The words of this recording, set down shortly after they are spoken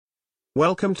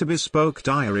Welcome to Bespoke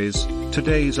Diaries.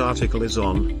 Today's article is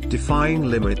on Defying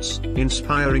Limits,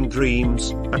 Inspiring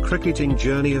Dreams, A Cricketing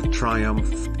Journey of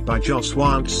Triumph, by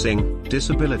Jaswant Singh,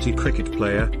 disability cricket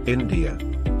player, India.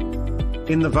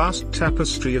 In the vast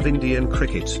tapestry of Indian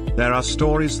cricket, there are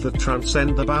stories that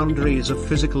transcend the boundaries of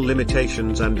physical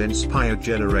limitations and inspire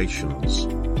generations.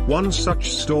 One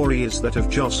such story is that of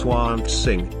Jaswant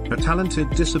Singh, a talented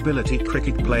disability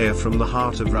cricket player from the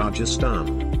heart of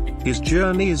Rajasthan. His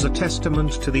journey is a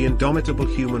testament to the indomitable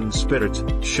human spirit,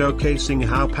 showcasing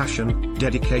how passion,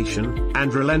 dedication,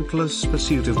 and relentless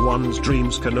pursuit of one's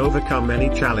dreams can overcome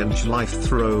any challenge life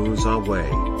throws our way.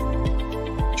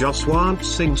 Jaswant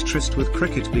Singh's tryst with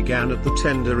cricket began at the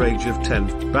tender age of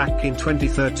 10. Back in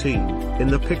 2013, in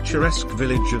the picturesque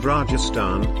village of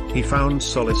Rajasthan, he found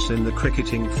solace in the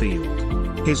cricketing field.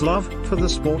 His love for the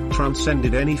sport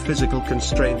transcended any physical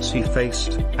constraints he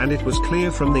faced, and it was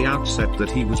clear from the outset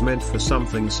that he was meant for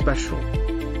something special.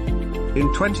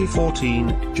 In 2014,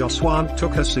 Jaswant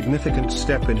took a significant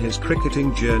step in his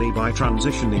cricketing journey by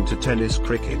transitioning to tennis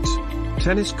cricket.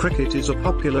 Tennis cricket is a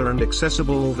popular and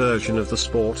accessible version of the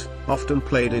sport, often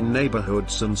played in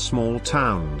neighborhoods and small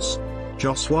towns.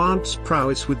 Jaswant's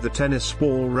prowess with the tennis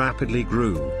ball rapidly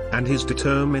grew, and his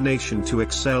determination to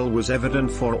excel was evident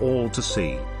for all to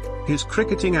see. His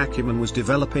cricketing acumen was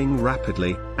developing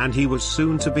rapidly, and he was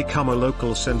soon to become a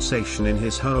local sensation in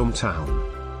his hometown.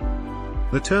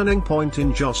 The turning point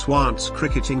in Jaswant's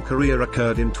cricketing career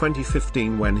occurred in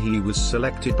 2015 when he was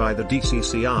selected by the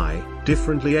DCCI,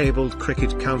 Differently Abled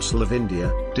Cricket Council of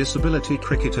India, Disability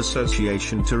Cricket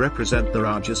Association, to represent the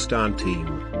Rajasthan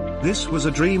team. This was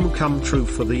a dream come true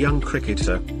for the young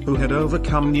cricketer, who had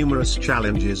overcome numerous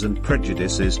challenges and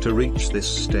prejudices to reach this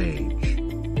stage.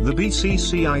 The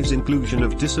BCCI's inclusion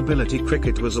of disability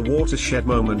cricket was a watershed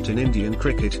moment in Indian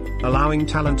cricket, allowing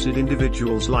talented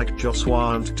individuals like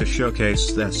Jaswant to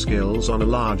showcase their skills on a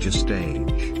larger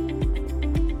stage.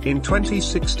 In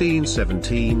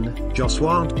 2016-17,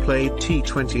 Jaswant played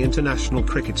T20 International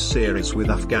Cricket Series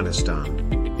with Afghanistan.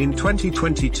 In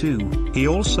 2022, he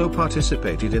also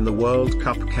participated in the World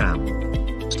Cup camp.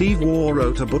 Steve Waugh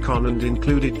wrote a book on and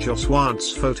included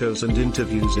Jaswant's photos and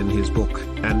interviews in his book,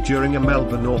 and during a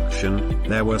Melbourne auction,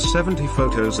 there were 70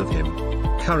 photos of him.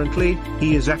 Currently,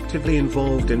 he is actively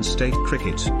involved in state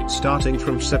cricket, starting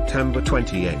from September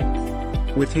 28.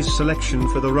 With his selection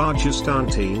for the Rajasthan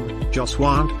team,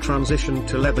 Jaswant transitioned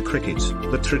to leather cricket,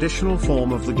 the traditional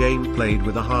form of the game played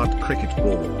with a hard cricket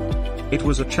ball. It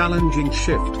was a challenging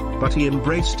shift, but he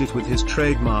embraced it with his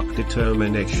trademark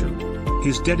determination.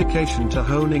 His dedication to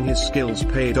honing his skills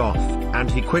paid off, and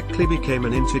he quickly became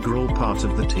an integral part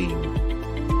of the team.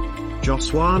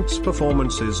 Jaswant's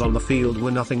performances on the field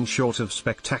were nothing short of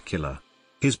spectacular.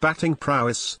 His batting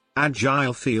prowess,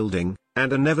 agile fielding,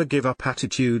 and a never-give-up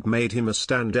attitude made him a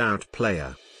standout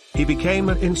player. He became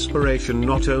an inspiration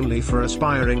not only for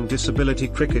aspiring disability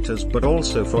cricketers but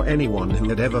also for anyone who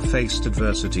had ever faced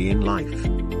adversity in life.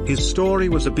 His story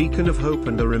was a beacon of hope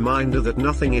and a reminder that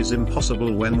nothing is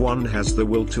impossible when one has the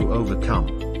will to overcome.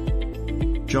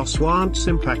 Jaswant's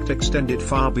impact extended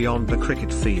far beyond the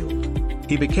cricket field.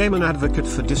 He became an advocate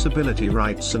for disability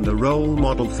rights and a role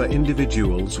model for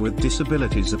individuals with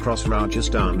disabilities across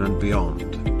Rajasthan and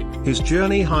beyond. His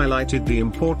journey highlighted the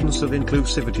importance of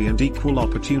inclusivity and equal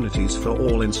opportunities for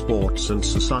all in sports and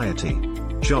society.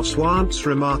 Jaswant's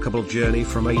remarkable journey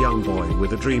from a young boy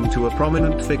with a dream to a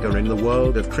prominent figure in the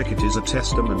world of cricket is a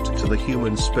testament to the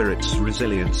human spirit's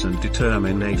resilience and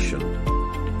determination.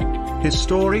 His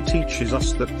story teaches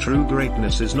us that true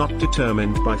greatness is not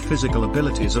determined by physical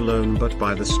abilities alone but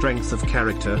by the strength of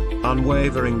character,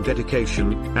 unwavering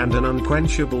dedication, and an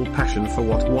unquenchable passion for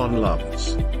what one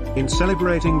loves. In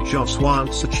celebrating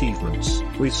Jaswant's achievements,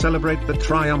 we celebrate the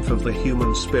triumph of the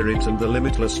human spirit and the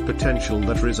limitless potential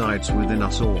that resides within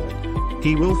us all.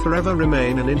 He will forever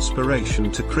remain an inspiration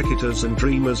to cricketers and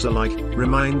dreamers alike,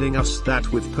 reminding us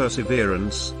that with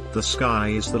perseverance, the sky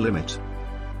is the limit.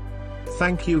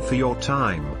 Thank you for your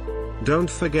time. Don't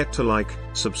forget to like,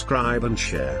 subscribe and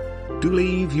share. Do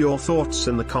leave your thoughts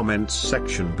in the comments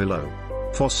section below.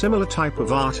 For similar type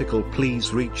of article,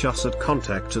 please reach us at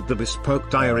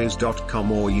contact@thebespokediaries.com,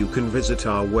 or you can visit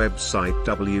our website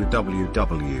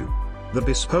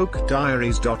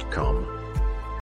www.thebespokediaries.com.